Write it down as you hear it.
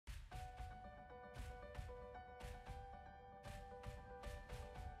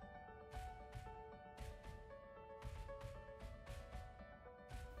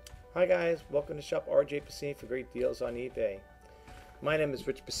Hi guys, welcome to Shop RJ Pasini for great deals on eBay. My name is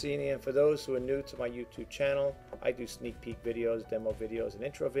Rich Pasini, and for those who are new to my YouTube channel, I do sneak peek videos, demo videos, and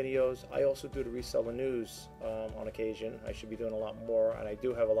intro videos. I also do the reseller news on occasion. I should be doing a lot more, and I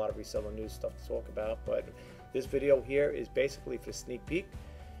do have a lot of reseller news stuff to talk about, but this video here is basically for sneak peek,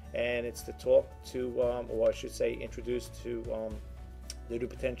 and it's to talk to, or I should say introduce to the new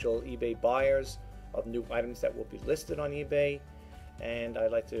potential eBay buyers of new items that will be listed on eBay. And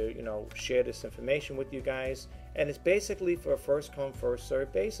I'd like to, share this information with you guys. And it's basically for a first come, first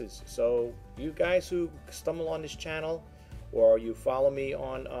served basis. So you guys who stumble on this channel, or you follow me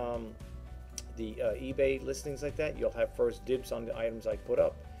on the eBay listings like that, you'll have first dibs on the items I put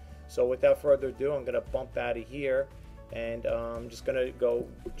up. So without further ado, I'm going to bump out of here, and I'm just going to go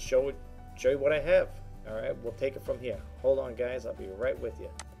show you what I have. All right, we'll take it from here. Hold on, guys. I'll be right with you.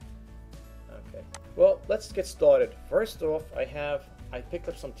 Okay. Well, let's get started. First off, I picked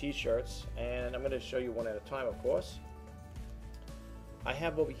up some t-shirts, and I'm going to show you one at a time, of course. I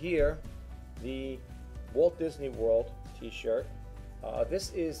have over here the Walt Disney World t-shirt.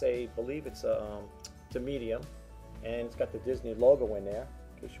 This is I believe it's a medium, and it's got the Disney logo in there,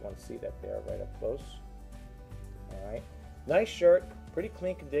 in case you want to see that there right up close. All right, nice shirt, pretty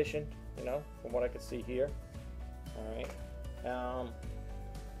clean condition, from what I could see here. All right.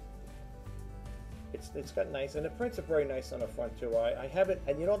 It's got nice, and the prints are very nice on the front too. I have it,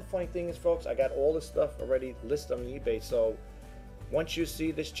 and the funny thing is, folks, I got all this stuff already listed on eBay. So once you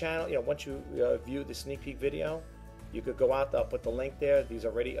see this channel, once you view the sneak peek video, you could go out. I'll put the link there. These are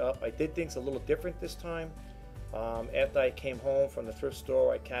already up. I did things a little different this time. After I came home from the thrift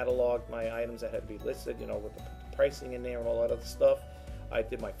store, I cataloged my items that had to be listed, with the pricing in there and all that other stuff. I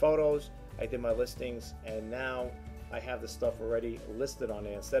did my photos, I did my listings, and now I have the stuff already listed on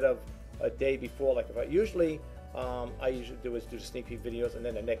there instead of a day before. Like if I usually do the sneak peek videos, and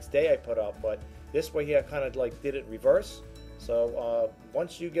then the next day I put up. But this way here, I kind of like did it reverse. So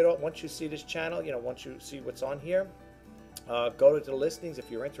once you see this channel, once you see what's on here, go to the listings if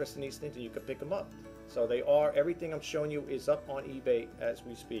you're interested in these things, and you can pick them up. So everything I'm showing you is up on eBay as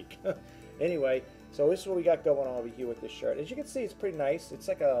we speak. Anyway, so this is what we got going on over here with this shirt. As you can see, it's pretty nice. It's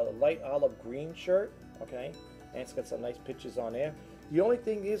like a light olive green shirt, okay, and it's got some nice pictures on there. The only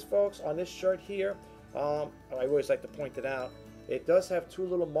thing is, folks, on this shirt here, I always like to point it out, it does have two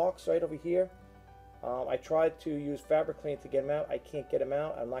little marks right over here. I tried to use fabric clean to get them out. I can't get them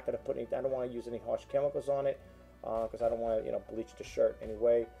out. I'm not going to put any, I don't want to use any harsh chemicals on it because I don't want to, bleach the shirt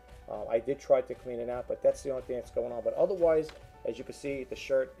anyway. I did try to clean it out, but that's the only thing that's going on. But otherwise, as you can see, the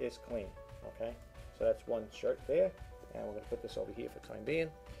shirt is clean. Okay, so that's one shirt there, and we're going to put this over here for the time being.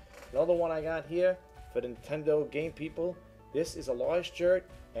 Another one I got here for the Nintendo game people. This is a large shirt,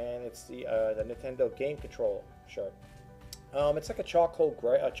 and it's the Nintendo Game Control shirt. It's like a charcoal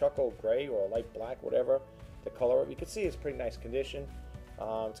gray or a light black, whatever the color. You can see it's pretty nice condition.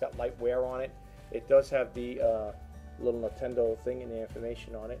 It's got light wear on it. It does have the little Nintendo thing and the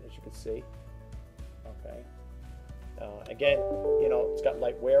information on it, as you can see. Okay. Again, it's got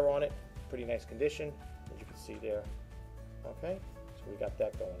light wear on it. Pretty nice condition, as you can see there. Okay, so we got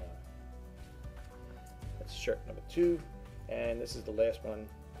that going on. That's shirt number 2. And this is the last one,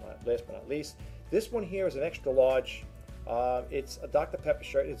 last but not least. This one here is an extra large. It's a Dr. Pepper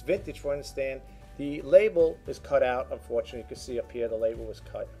shirt. It's vintage, for understand. The label is cut out, unfortunately. You can see up here the label was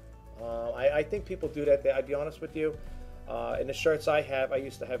cut. I think people do that. I'll be honest with you. In the shirts I have, I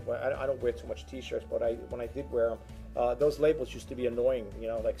used to have, I don't wear too much t-shirts, but when I did wear them, those labels used to be annoying,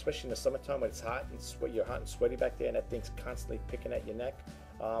 like especially in the summertime when it's hot and you're hot and sweaty back there, and that thing's constantly picking at your neck.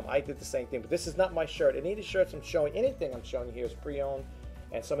 I did the same thing, but this is not my shirt. Any of the shirts I'm showing, anything I'm showing you here is pre-owned,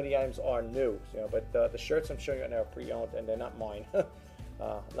 and some of the items are new. But the shirts I'm showing you right now are pre-owned, and they're not mine.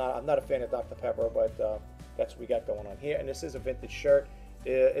 I'm not a fan of Dr. Pepper, but that's what we got going on here. And this is a vintage shirt.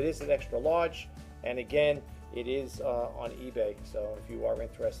 It is an extra large, and again, it is on eBay. So if you are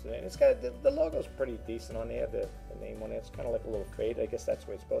interested in it, it's got the logo's pretty decent on there. The name on it, it's kind of like a little fade. I guess that's the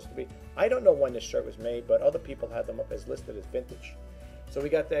way it's supposed to be. I don't know when this shirt was made, but other people had them up as listed as vintage. So we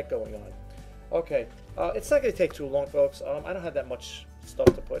got that going on. Okay, it's not going to take too long, folks. I don't have that much stuff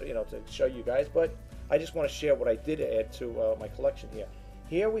to put, to show you guys, but I just want to share what I did add to my collection here.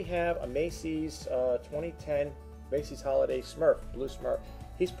 Here we have a Macy's 2010 Macy's Holiday Smurf, blue Smurf.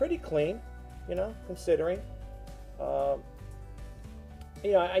 He's pretty clean, considering. I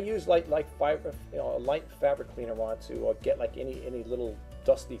use light fiber, a light fabric cleaner on to get like any little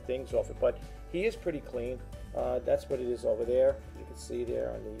dusty things off it, but he is pretty clean. That's what it is over there. You can see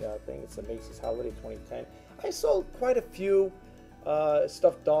there on the thing. It's the Macy's Holiday 2010. I sold quite a few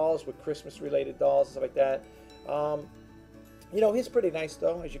stuffed dolls with Christmas-related dolls and stuff like that. You know, he's pretty nice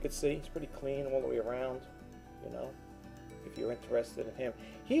though, as you can see. He's pretty clean all the way around, you know, if you're interested in him.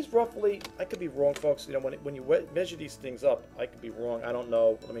 He's roughly, I could be wrong, folks, you know, when you measure these things up, I could be wrong. I don't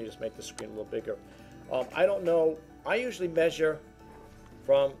know. Let me just make the screen a little bigger. I don't know. I usually measure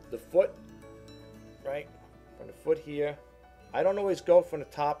from the foot, right, from the foot here. I don't always go from the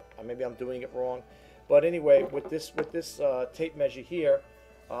top. Maybe I'm doing it wrong. But anyway, with this tape measure here,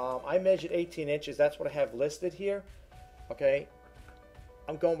 I measured 18 inches. That's what I have listed here. Okay,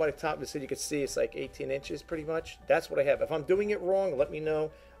 I'm going by the top of the city. You can see it's like 18 inches pretty much. That's what I have. If I'm doing it wrong, let me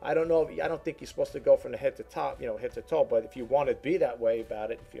know. I don't know. I don't think you're supposed to go from the head to top, you know, head to toe. But if you want to be that way about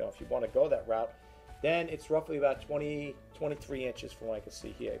it, if you want to go that route, then it's roughly about 23 inches from what I can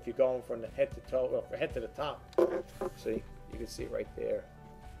see here. If you're going from the head to toe, well, from head to the top, see, you can see it right there.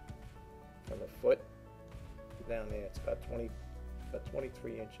 From the foot down there, it's about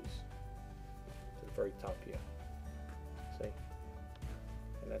 23 inches to the very top here. See?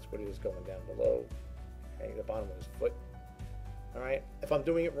 And that's what it is going down below. Okay, the bottom of his foot. Alright? If I'm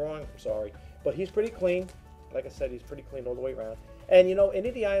doing it wrong, I'm sorry. But he's pretty clean. Like I said, he's pretty clean all the way around. And you know, any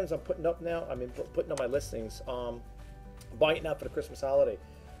of the items I'm putting up now, putting on my listings, buying it now for the Christmas holiday.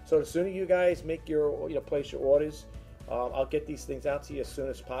 So the sooner you guys make your, you know, place your orders, I'll get these things out to you as soon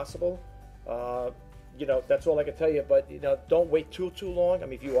as possible. You know, that's all I can tell you. But you know, don't wait too long. I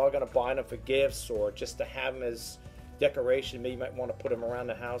mean, if you are going to buy them for gifts or just to have them as decoration, maybe you might want to put them around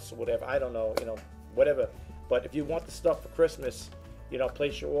the house or whatever. I don't know, you know, whatever. But if you want the stuff for Christmas, you know,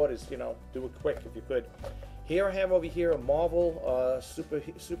 place your orders. You know, do it quick if you could. Here I have over here a Marvel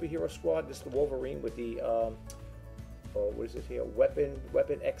superhero squad. This is the Wolverine with the what is it here?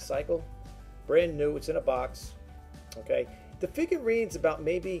 Weapon X cycle, brand new. It's in a box. Okay, the figurine's about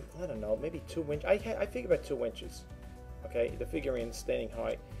maybe, I don't know, maybe 2 inches. I figure about 2 inches. Okay, the figurine standing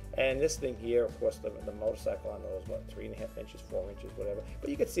height. And this thing here, of course, the motorcycle, I don't know, is what, 3.5 inches, 4 inches, whatever. But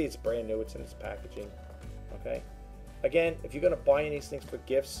you can see it's brand new. It's in its packaging. Okay. Again, if you're going to buy any of these things for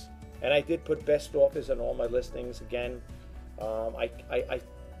gifts, and I did put best offers on all my listings. Again, I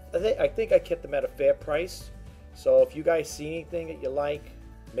think I kept them at a fair price. So if you guys see anything that you like,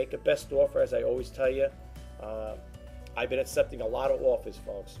 make a best offer, as I always tell you. I've been accepting a lot of offers,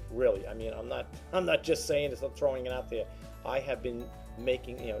 folks. Really, I mean, I'm not just saying this, I'm throwing it out there. I have been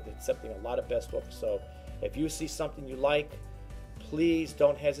making, you know, accepting a lot of best offers. So if you see something you like, please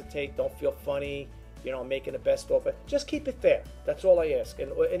don't hesitate. Don't feel funny, you know, making a best offer. Just keep it fair. That's all I ask.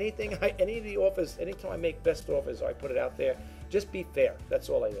 And any of the offers, anytime I make best offers or I put it out there, just be fair. That's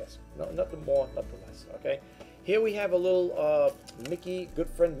all I ask. No, nothing more, nothing less. Okay. Here we have a little good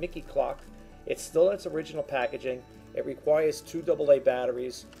friend Mickey clock. It's still in its original packaging. It requires 2 AA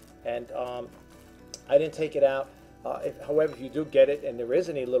batteries, and I didn't take it out. However, if you do get it and there is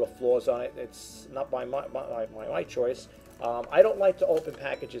any little flaws on it, it's not by my choice. I don't like to open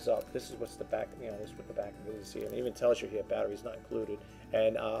packages up. This is what's the back, you know, this is what the back of it is here. And it even tells you here, batteries not included.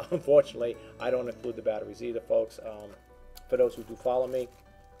 And unfortunately, I don't include the batteries either, folks. For those who do follow me,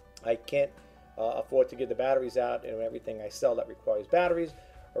 I can't afford to give the batteries out, and everything I sell that requires batteries,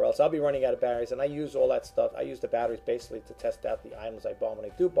 or else I'll be running out of batteries. And I use all that stuff. I use the batteries basically to test out the items I buy. When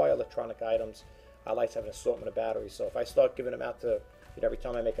I do buy electronic items, I like to have an assortment of batteries. So if I start giving them out to, you know, every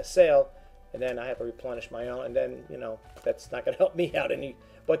time I make a sale, and then I have to replenish my own, and then, you know, that's not going to help me out any.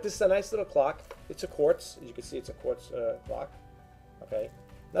 But this is a nice little clock. It's a quartz. As you can see, it's a quartz clock. Okay,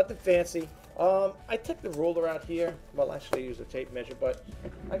 nothing fancy. I took the ruler out here. Well, actually, I used a tape measure, but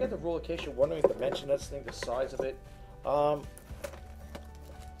I got the ruler in case you're wondering the dimension of this thing, the size of it.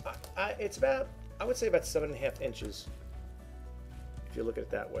 It's about, I would say about 7.5 inches. If you look at it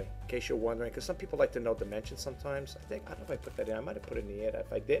that way, in case you're wondering, because some people like to know dimensions sometimes. I don't know if I put that in. I might have put it in the ad.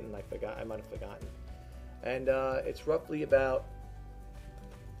 If I didn't, I forgot. I might have forgotten. And it's roughly about,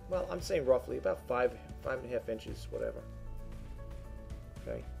 well, I'm saying roughly about 5.5 inches, whatever.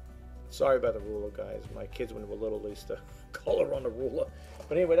 Okay. Sorry about the ruler, guys. My kids, when they were little, they used to color on the ruler.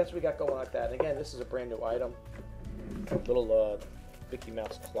 But anyway, that's what we got going like that. And again, this is a brand new item. A little Mickey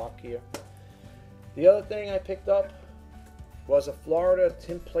Mouse clock here. The other thing I picked up was a Florida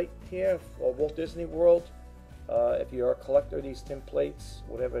tin plate here for Walt Disney World. If you're a collector of these tin plates,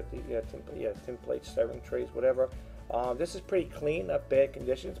 whatever, tin plates, serving trays, whatever. This is pretty clean, not bad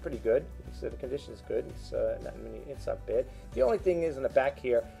condition. It's pretty good. So the condition is good. It's not bad. The only thing is in the back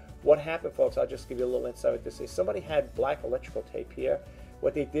here, what happened, folks, I'll just give you a little insight with this. Somebody had black electrical tape here.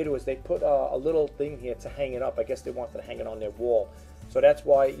 What they did was they put a little thing here to hang it up. I guess they wanted to hang it on their wall. So that's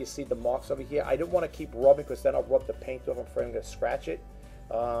why you see the marks over here. I didn't want to keep rubbing because then I'll rub the paint off. I'm afraid I'm going to scratch it.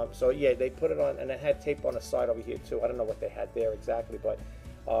 So yeah, they put it on, and it had tape on the side over here too. I don't know what they had there exactly, but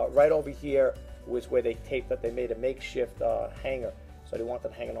right over here, was where they taped up. They made a makeshift hanger, so they wanted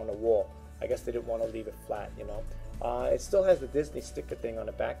to hang it on the wall. I guess they didn't want to leave it flat, you know. It still has the Disney sticker thing on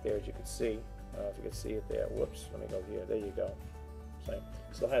the back there, as you can see. I don't know if you can see it there. Whoops, let me go here. There you go. So,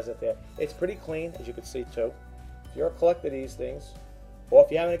 still has it there. It's pretty clean, as you can see too. If you're a collector of these things, or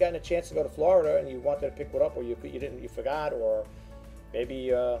if you haven't gotten a chance to go to Florida and you wanted to pick one up, or you forgot, or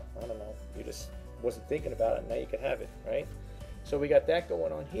maybe I don't know, you just wasn't thinking about it. Now you can have it, right? So we got that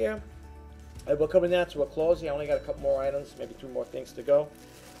going on here. We're coming down to a closing. I only got a couple more items, maybe 2 more things to go.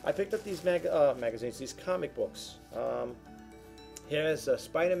 I picked up these magazines, these comic books. Here's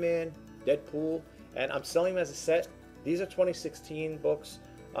Spider-Man, Deadpool, and I'm selling them as a set. These are 2016 books.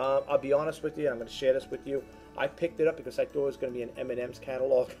 I'll be honest with you, I'm going to share this with you. I picked it up because I thought it was going to be an M&M's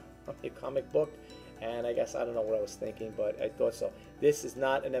catalog, a comic book, and I guess I don't know what I was thinking, but I thought so. This is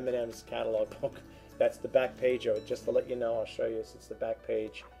not an M&M's catalog book. That's the back page of it. Just to let you know, I'll show you. It's the back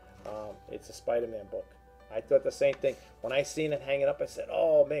page. It's a Spider-Man book. I thought the same thing when I seen it hanging up. I said,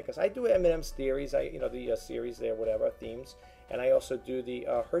 "Oh man," because I do M&M's theories. You know, the series there, whatever themes, and I also do the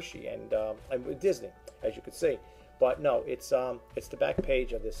Hershey and Disney, as you can see. But no, it's the back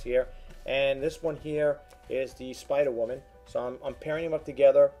page of this here, and this one here is the Spider-Woman. So I'm pairing them up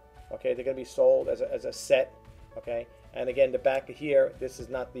together. Okay, they're gonna be sold as a set. Okay, and again, the back of here, this is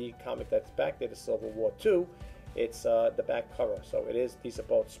not the comic that's back there, the Civil War II. It's the back cover. So it is. These are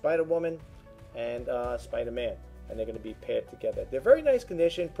both Spider-Woman and Spider-Man, and they're going to be paired together. They're very nice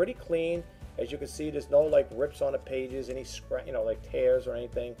condition, pretty clean. As you can see, there's no like rips on the pages, any like tears or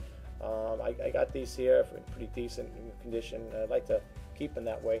anything. I got these here in pretty decent condition. I'd like to keep them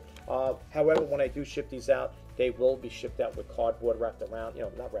that way. However, when I do ship these out, they will be shipped out with cardboard wrapped around,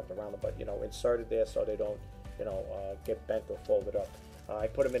 not wrapped around them, but inserted there so they don't, get bent or folded up. I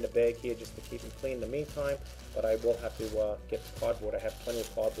put them in the bag here just to keep them clean in the meantime, but I will have to get the cardboard. I have plenty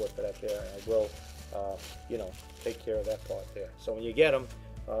of cardboard for that there, and I will, take care of that part there. So when you get them,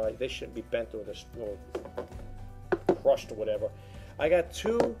 they shouldn't be bent or crushed or whatever. I got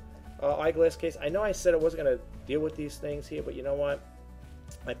 2 eyeglass cases. I know I said I wasn't going to deal with these things here, but you know what?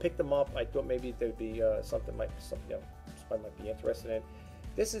 I picked them up. I thought maybe there'd be something somebody might be interested in.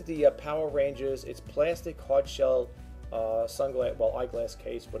 This is the Power Rangers. It's plastic hard shell eyeglass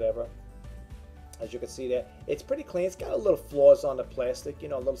case, whatever. As you can see there, it's pretty clean. It's got a little flaws on the plastic,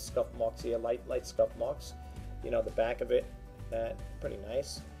 little scuff marks here, light scuff marks. The back of it, that pretty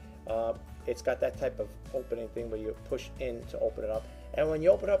nice. It's got that type of opening thing where you push in to open it up, and when you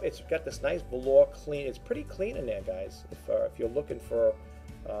open it up, it's got this nice velour clean. It's pretty clean in there, guys. If you're looking for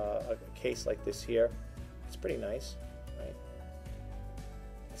a case like this here, it's pretty nice, right?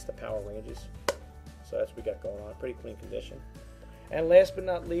 It's the Power Rangers. So that's what we got going on, pretty clean condition. And last but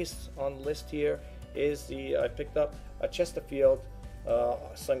not least on the list here is I picked up a Chesterfield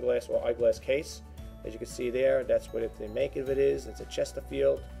sunglass or eyeglass case. As you can see there, that's what the make of it is. It's a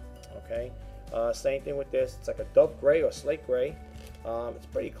Chesterfield, okay? Same thing with this. It's like a dove gray or slate gray. It's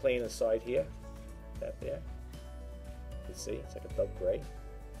pretty clean inside here. That there. You can see, it's like a dove gray.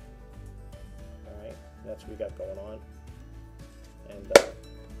 All right, that's what we got going on. And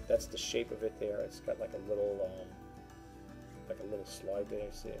that's the shape of it there. It's got like a little slide there.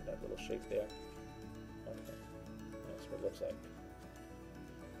 You see it, that little shape there. Okay, that's what it looks like.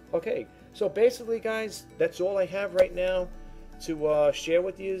 Okay, so basically, guys, that's all I have right now to share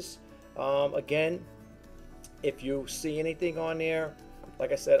with you. Again, if you see anything on there,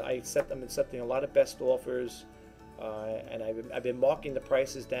 like I said, I'm accepting a lot of best offers, and I've been marking the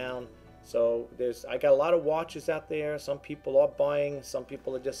prices down. So I got a lot of watches out there. Some people are buying. Some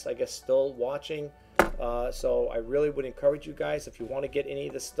people are just, I guess, still watching. So I really would encourage you guys, if you want to get any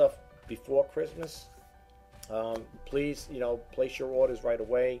of this stuff before Christmas, please, place your orders right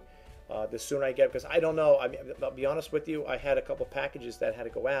away. The sooner I get, because I don't know. I'll be honest with you. I had a couple packages that had to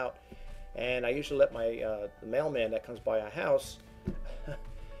go out, and I usually let my the mailman that comes by our house.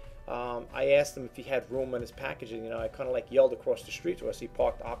 I asked him if he had room on his packaging. I kind of like yelled across the street to us. He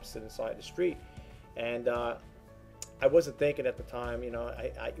parked opposite inside the street, and I wasn't thinking at the time.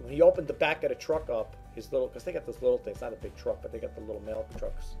 When he opened the back of the truck up, because they got those little things, not a big truck, but they got the little mail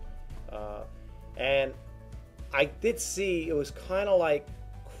trucks, and I did see it was kind of like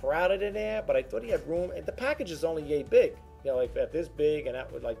crowded in there, but I thought he had room. And the package is only yay big, like that this big, and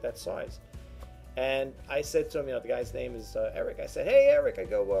that was like that size. And I said to him, the guy's name is Eric. I said, "Hey, Eric," I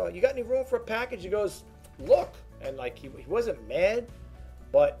go, "You got any room for a package?" He goes, "Look," and like he wasn't mad,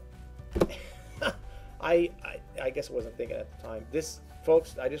 but I guess I wasn't thinking at the time. This,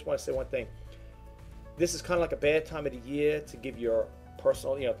 folks, I just want to say one thing. This is kind of like a bad time of the year to give your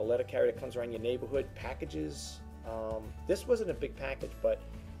personal, the letter carrier that comes around your neighborhood packages. This wasn't a big package, but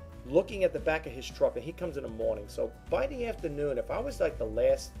looking at the back of his truck, and he comes in the morning. So by the afternoon, if I was like the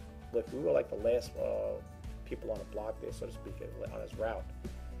last, like we were like the last people on the block there, so to speak, on his route,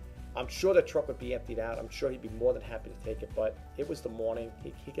 I'm sure the truck would be emptied out. I'm sure he'd be more than happy to take it. But it was the morning.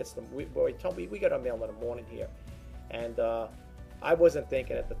 He gets the. He told me we got our mail in the morning here, and I wasn't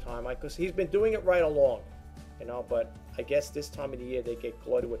thinking at the time, because he's been doing it right along, you know. But I guess this time of the year they get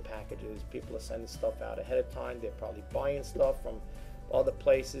glutted with packages. People are sending stuff out ahead of time. They're probably buying stuff from other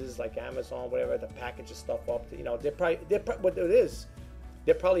places like Amazon, whatever. The packages stuff up. You know, they're probably what it is.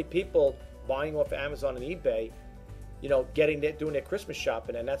 They're probably people buying off Amazon and eBay, you know, doing their Christmas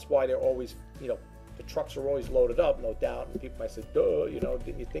shopping, and that's why they're always, you know, the trucks are always loaded up, no doubt. And people might say, duh, you know,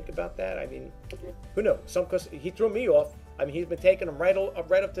 didn't you think about that? I mean, who knows? Because he threw me off. I mean, he's been taking them right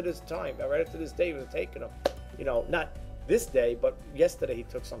up to this time, right up to this day. He was taking them, you know, not this day, but yesterday he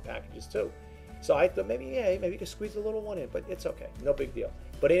took some packages too. So I thought maybe you could squeeze a little one in, but it's okay, no big deal.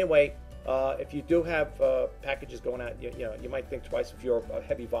 But anyway, if you do have packages going out, you know, you might think twice if you're a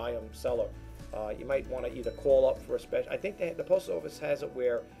heavy volume seller. You might want to either call up for a special. I think the post office has it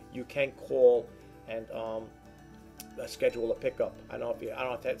where you can call and schedule a pickup. I don't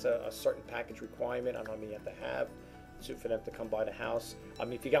know if that's a certain package requirement. I don't know how many you have to have for them to come by the house. I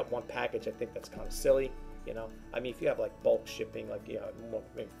mean, if you got one package, I think that's kind of silly. You know, I mean, if you have like bulk shipping, like, you know,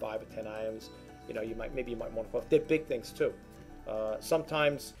 maybe 5 or 10 items, you know, you might want to call. They're big things too.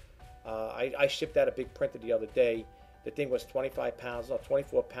 Sometimes I shipped out a big printer the other day. The thing was 25 pounds, no,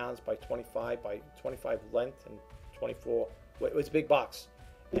 24 pounds by 25 length and 24. It was a big box.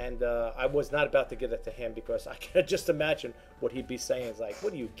 And I was not about to give it to him because I can just imagine what he'd be saying. It's like,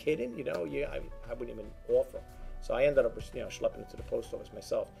 what are you kidding? You know, I wouldn't even offer. So I ended up, you know, schlepping it to the post office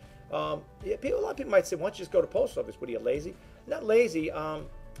myself. Yeah, a lot of people might say, why don't you just go to the post office? What are you, lazy? Not lazy.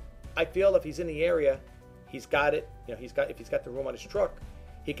 I feel if he's in the area, he's got it. You know, if he's got the room on his truck,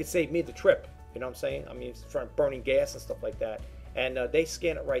 he could save me the trip. You know what I'm saying? I mean, it's from burning gas and stuff like that. And they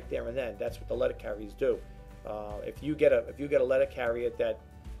scan it right there and then. That's what the letter carriers do. If you get a letter carrier that,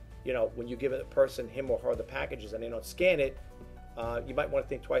 you know, when you give a person, him or her, the packages and they don't scan it, you might want to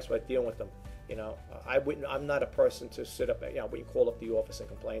think twice about dealing with them. You know, I'm not a person to sit up, you know, when you call up the office and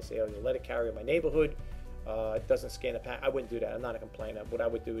complain, say, oh, the letter carrier in my neighborhood doesn't scan the pack. I wouldn't do that. I'm not a complainer. What I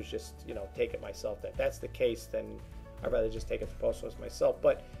would do is just, you know, take it myself. If that's the case, then I'd rather just take it to the post office myself.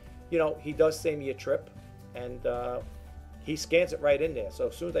 But, you know, he does save me a trip, and he scans it right in there. So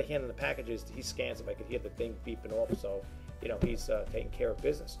as soon as I hand him the packages, he scans them. I could hear the thing beeping off. So, you know, he's taking care of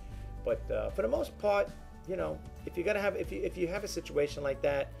business. But for the most part, you know, if you have a situation like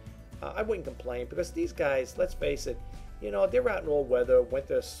that, I wouldn't complain, because these guys, let's face it, you know, they're out in all weather,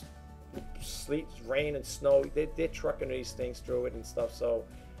 winter, sleet, rain, and snow. They're trucking these things through it and stuff. So,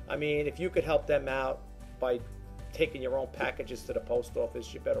 I mean, if you could help them out by taking your own packages to the post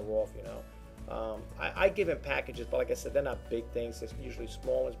office, you're better off, you know. I give him packages, but like I said, they're not big things. They're usually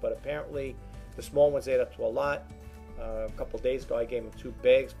small ones, but apparently the small ones add up to a lot. A couple of days ago, I gave him 2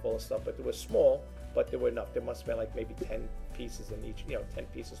 bags full of stuff, but they were small, but they were enough. There must have been like maybe 10 pieces in each, you know, 10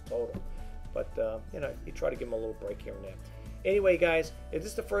 pieces total. But, you know, you try to give them a little break here and there. Anyway, guys, if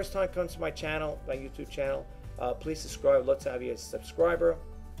this is the first time comes to my channel, my YouTube channel, please subscribe. I'd love to have you as a subscriber.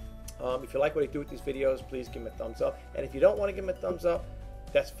 If you like what I do with these videos, please give me a thumbs up. And if you don't want to give me a thumbs up,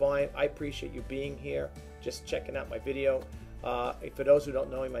 that's fine. I appreciate you being here, just checking out my video. For those who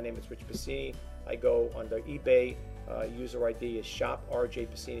don't know me, my name is Rich Pasini. I go under eBay. User ID is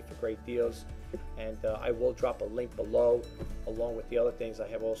shop-rjpasini-for-great-deals. And I will drop a link below, along with the other things. I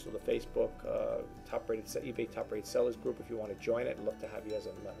have also the Facebook eBay top-rated sellers group. If you want to join it, I'd love to have you as a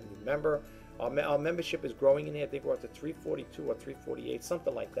new member. Our membership is growing in here. I think we're up to 342 or 348,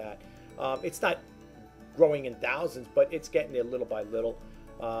 something like that. It's not growing in thousands, but it's getting there little by little.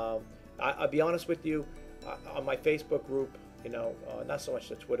 I'll be honest with you, on my Facebook group, you know, not so much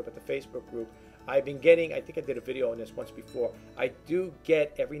the Twitter, but the Facebook group, I've been getting, I think I did a video on this once before, I do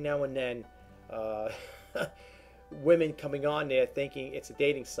get every now and then women coming on there thinking it's a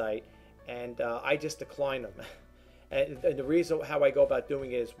dating site, and I just decline them. And the reason how I go about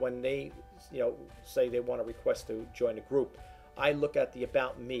doing it is when they, you know, say they want to request to join the group, I look at the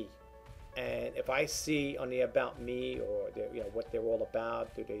About Me. And if I see on the About Me, or you know, what they're all about,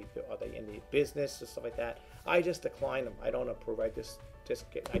 are they in the business or stuff like that, I just decline them. I don't approve. I just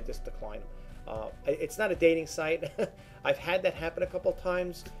decline them. It's not a dating site. I've had that happen a couple of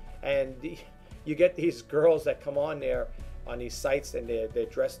times, and you get these girls that come on there on these sites, and they're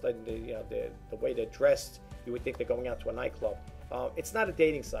dressed, and you know, the way they're dressed, you would think they're going out to a nightclub. It's not a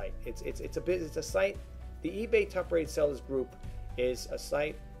dating site. It's a site. The eBay Top Rated Sellers group is a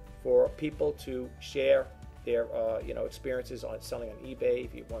site for people to share their experiences on selling on eBay.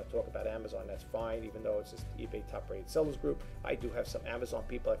 If you want to talk about Amazon, that's fine, even though it's just eBay Top Rated Sellers Group. I do have some Amazon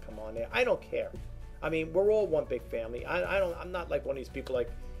people that come on there. I don't care. I mean, we're all one big family. I'm not like one of these people like,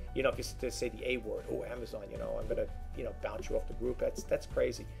 if you to say the A word, oh, Amazon, I'm gonna, bounce you off the group. That's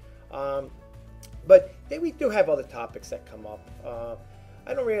crazy. But then we do have other topics that come up.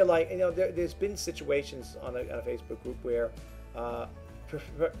 I don't really like, there's been situations on a Facebook group where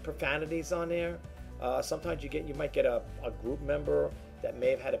profanities on there. Sometimes you might get a group member that may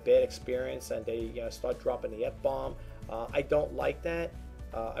have had a bad experience and they start dropping the F-bomb. I don't like that.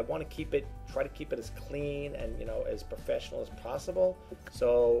 I want to try to keep it as clean and as professional as possible.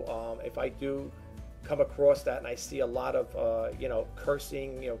 So if I do come across that and I see a lot of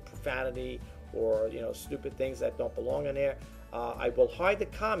cursing, profanity, or stupid things that don't belong in there, I will hide the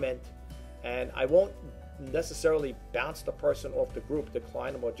comment, and I won't necessarily bounce the person off the group,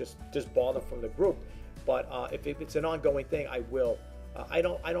 decline them, or just bar them from the group. But if it's an ongoing thing, I will. I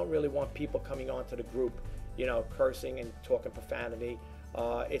don't really want people coming onto the group, cursing and talking profanity.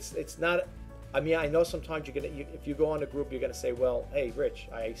 It's not. I mean, I know sometimes if you go on the group, you're gonna say, well, hey, Rich,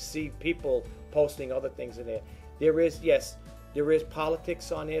 I see people posting other things in there. There is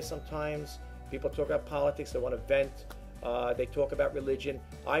politics on there sometimes. People talk about politics. They want to vent. They talk about religion.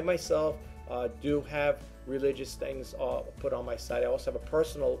 I myself do have religious things put on my site. I also have a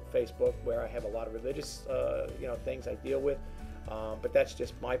personal Facebook where I have a lot of religious things I deal with. But that's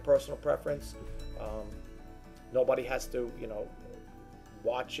just my personal preference. Nobody has to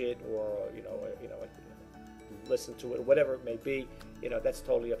watch it or listen to it, or whatever it may be. That's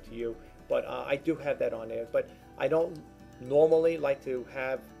totally up to you. But I do have that on there. But I don't normally like to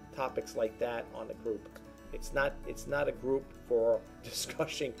have topics like that on the group. It's not a group for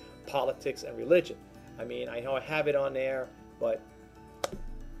discussing politics and religion. I mean, I know I have it on there, but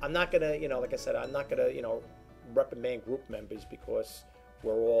I'm not gonna, like I said, I'm not gonna, reprimand group members because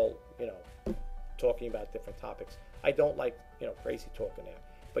we're all, talking about different topics. I don't like, crazy talking there.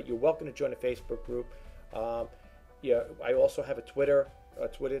 But you're welcome to join the Facebook group. I also have a Twitter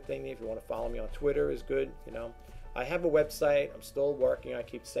thing. If you want to follow me on Twitter, is good. I have a website. I'm still working. I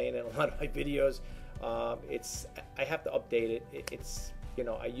keep saying it in a lot of my videos. I have to update it.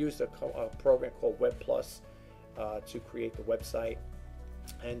 I used a program called Web Plus to create the website,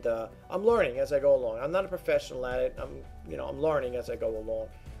 and I'm learning as I go along. I'm not a professional at it. I'm learning as I go along.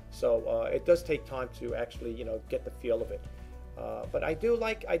 So it does take time to actually get the feel of it. But I do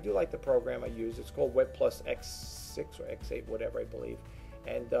like the program I use. It's called Web Plus X6 or X8, whatever, I believe.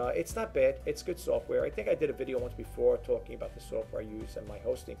 And it's not bad. It's good software. I think I did a video once before talking about the software I use, and my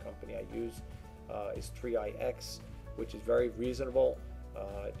hosting company I use is 3ix, which is very reasonable.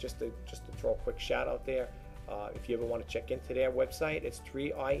 Just to throw a quick shout out there. If you ever want to check into their website, it's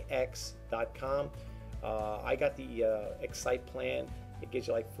 3ix.com. I got the Excite plan. It gives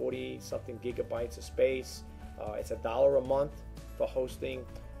you like 40 something gigabytes of space. It's $1 a month for hosting.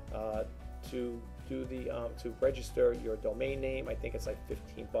 To register your domain name, I think it's like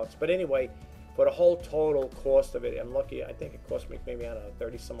 $15. But anyway, for the whole total cost of it, I'm lucky. I think it cost me maybe, I don't know,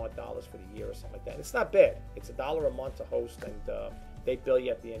 $30 some odd for the year or something like that. It's not bad. It's $1 a month to host, and they bill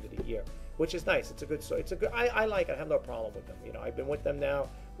you at the end of the year, which is nice. It's a good. I like it. I have no problem with them. I've been with them now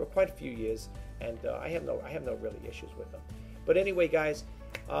for quite a few years, and I have no really issues with them. But anyway, guys,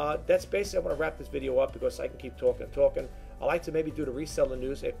 that's basically. I want to wrap this video up because I can keep talking and talking. I like to maybe do the reseller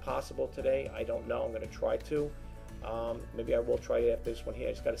news if possible today. I don't know. I'm going to try to. Maybe I will try it after this one here.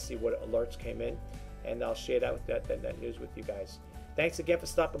 I just got to see what alerts came in, and I'll share that news with you guys. Thanks again for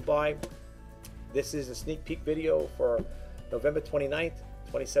stopping by. This is a sneak peek video for November 29th,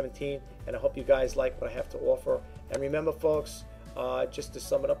 2017, and I hope you guys like what I have to offer. And remember, folks, just to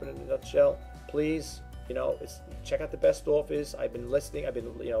sum it up in a nutshell, please, check out the best offers. I've been listing. I've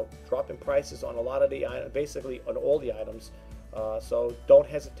been, dropping prices on a lot of the items, basically on all the items. So don't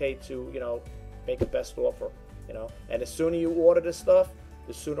hesitate to, make a best offer. And the sooner you order this stuff,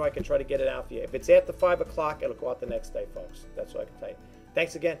 the sooner I can try to get it out for you. If it's after 5 o'clock, it'll go out the next day, folks. That's what I can tell you.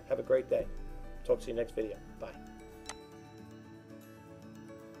 Thanks again. Have a great day. Talk to you next video. Bye.